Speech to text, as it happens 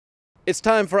It's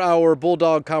time for our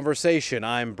Bulldog conversation.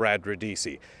 I'm Brad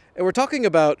Radisi, and we're talking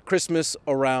about Christmas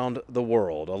around the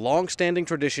world, a long-standing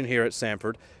tradition here at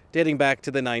Samford dating back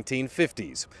to the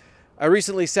 1950s. I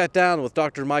recently sat down with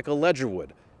Dr. Michael Ledgerwood,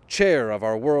 chair of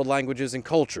our World Languages and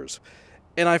Cultures,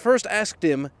 and I first asked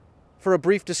him for a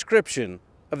brief description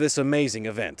of this amazing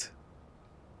event.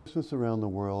 Christmas around the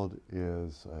world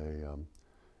is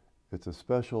it's a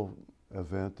special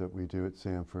event that we do at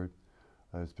Samford.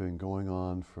 It's been going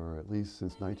on for at least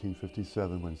since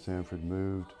 1957 when Samford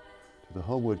moved to the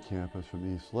Homewood campus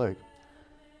from East Lake.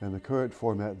 And the current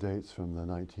format dates from the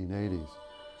 1980s.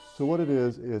 So what it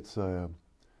is, it's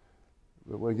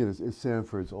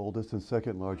Samford's oldest and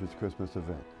second largest Christmas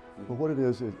event. But what it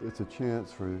is, it's a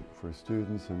chance for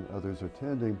students and others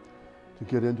attending to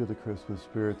get into the Christmas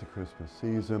spirit, the Christmas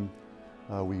season.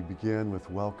 We begin with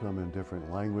welcome in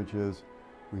different languages.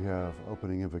 We have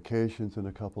opening invocations in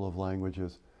a couple of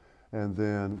languages, and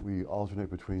then we alternate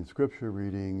between scripture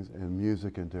readings and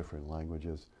music in different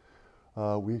languages.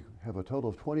 We have a total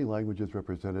of 20 languages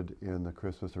represented in the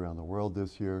Christmas around the world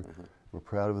this year. We're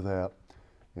proud of that.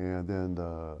 And then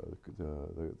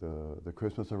the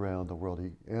Christmas around the world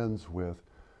ends with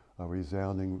a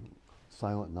resounding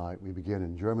Silent Night. We begin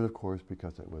in German, of course,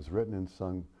 because it was written and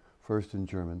sung first in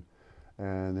German,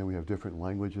 and then we have different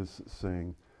languages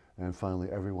sing. And finally,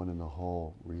 everyone in the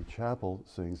whole Reed Chapel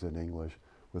sings in English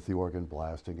with the organ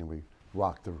blasting, and we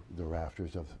rock the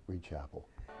rafters of Reed Chapel.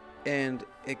 And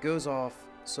it goes off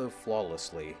so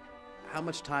flawlessly. How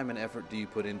much time and effort do you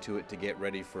put into it to get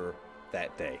ready for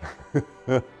that day?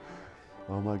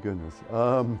 Oh my goodness.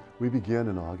 We begin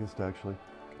in August, actually.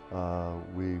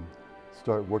 We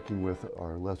start working with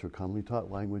our lesser commonly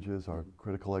taught languages, our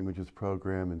critical languages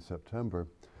program in September,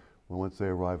 once they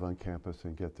arrive on campus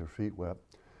and get their feet wet.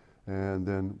 And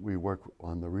then we work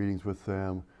on the readings with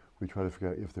them. We try to figure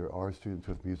out if there are students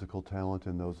with musical talent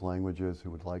in those languages who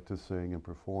would like to sing and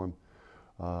perform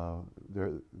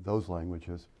those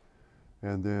languages.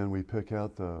 And then we pick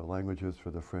out the languages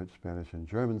for the French, Spanish, and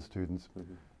German students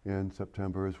in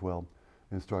September as well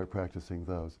and start practicing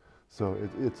those. So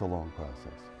it's a long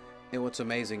process. And what's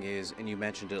amazing is, and you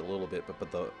mentioned it a little bit,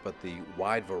 but the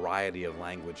wide variety of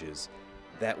languages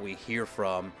that we hear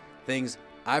from, things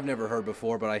I've never heard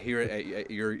before, but I hear it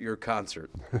at your concert.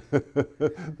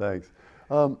 Thanks.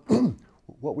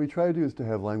 What we try to do is to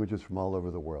have languages from all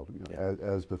over the world,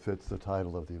 as befits the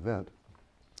title of the event.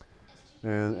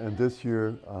 And this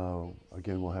year,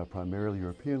 again, we'll have primarily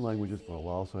European languages, but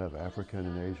we'll also have African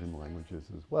and Asian languages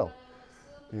as well.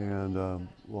 And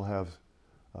we'll have,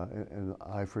 and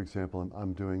I, for example,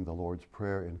 I'm doing the Lord's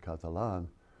Prayer in Catalan,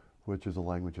 which is a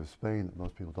language of Spain that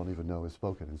most people don't even know is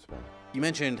spoken in Spain. You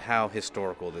mentioned how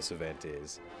historical this event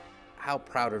is. How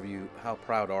proud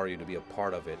are you to be a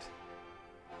part of it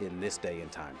in this day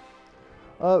and time?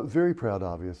 Very proud,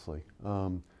 obviously.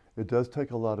 It does take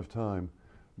a lot of time,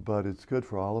 but it's good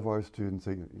for all of our students.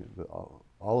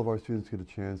 All of our students get a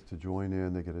chance to join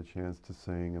in, they get a chance to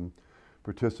sing and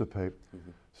participate.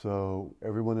 So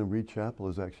everyone in Reed Chapel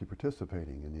is actually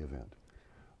participating in the event.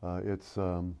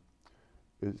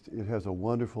 It has a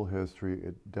wonderful history.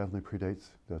 It definitely predates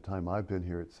the time I've been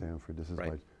here at Samford. This is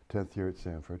my 10th year at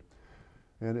Samford.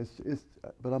 And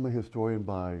but I'm a historian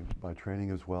by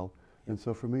training as well. And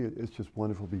so for me, it's just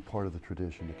wonderful to be part of the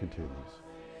tradition that continues.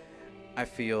 I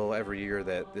feel every year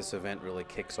that this event really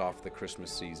kicks off the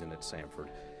Christmas season at Samford.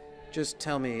 Just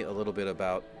tell me a little bit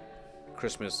about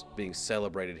Christmas being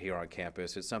celebrated here on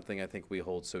campus. It's something I think we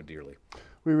hold so dearly.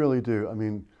 We really do. I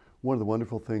mean, one of the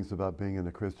wonderful things about being in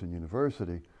a Christian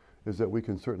university is that we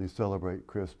can certainly celebrate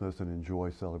Christmas and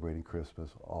enjoy celebrating Christmas,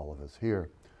 all of us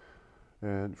here.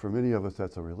 And for many of us,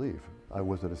 that's a relief. I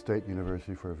was at a state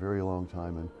university for a very long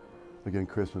time, and again,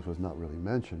 Christmas was not really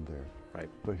mentioned there. Right.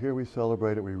 But here we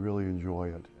celebrate it, we really enjoy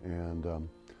it. And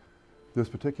this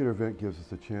particular event gives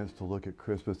us a chance to look at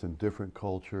Christmas in different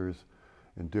cultures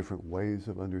and different ways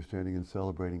of understanding and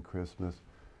celebrating Christmas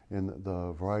in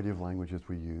the variety of languages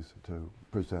we use to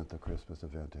present the Christmas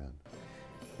event in.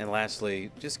 And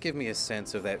lastly, just give me a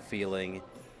sense of that feeling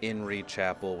in Reed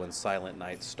Chapel when Silent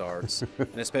Night starts.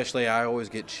 And especially, I always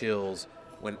get chills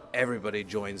when everybody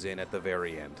joins in at the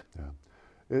very end. Yeah,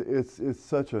 it's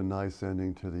such a nice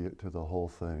ending to the whole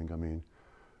thing. I mean,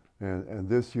 and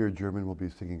this year German will be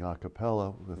singing a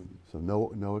cappella with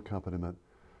no accompaniment,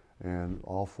 and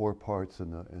all four parts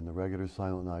in the regular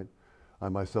Silent Night. I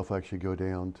myself actually go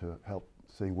down to help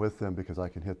sing with them because I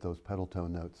can hit those pedal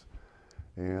tone notes.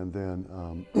 And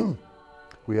then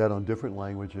we add on different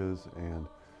languages, and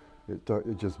it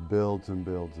just builds and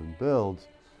builds and builds.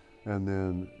 And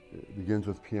then it begins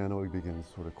with piano. It begins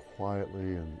sort of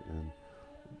quietly and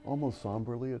almost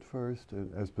somberly at first,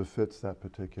 as befits that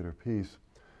particular piece.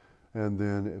 And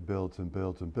then it builds and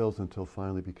builds and builds until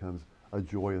finally becomes a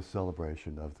joyous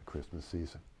celebration of the Christmas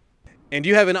season. And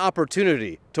you have an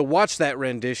opportunity to watch that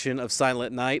rendition of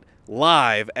Silent Night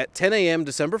live at 10 a.m.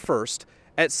 December 1st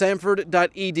at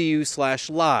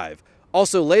samford.edu/live.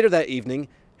 Also later that evening,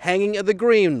 Hanging of the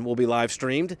Green will be live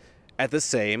streamed at the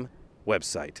same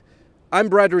website. I'm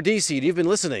Brad Radice, and you've been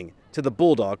listening to the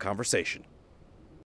Bulldog Conversation.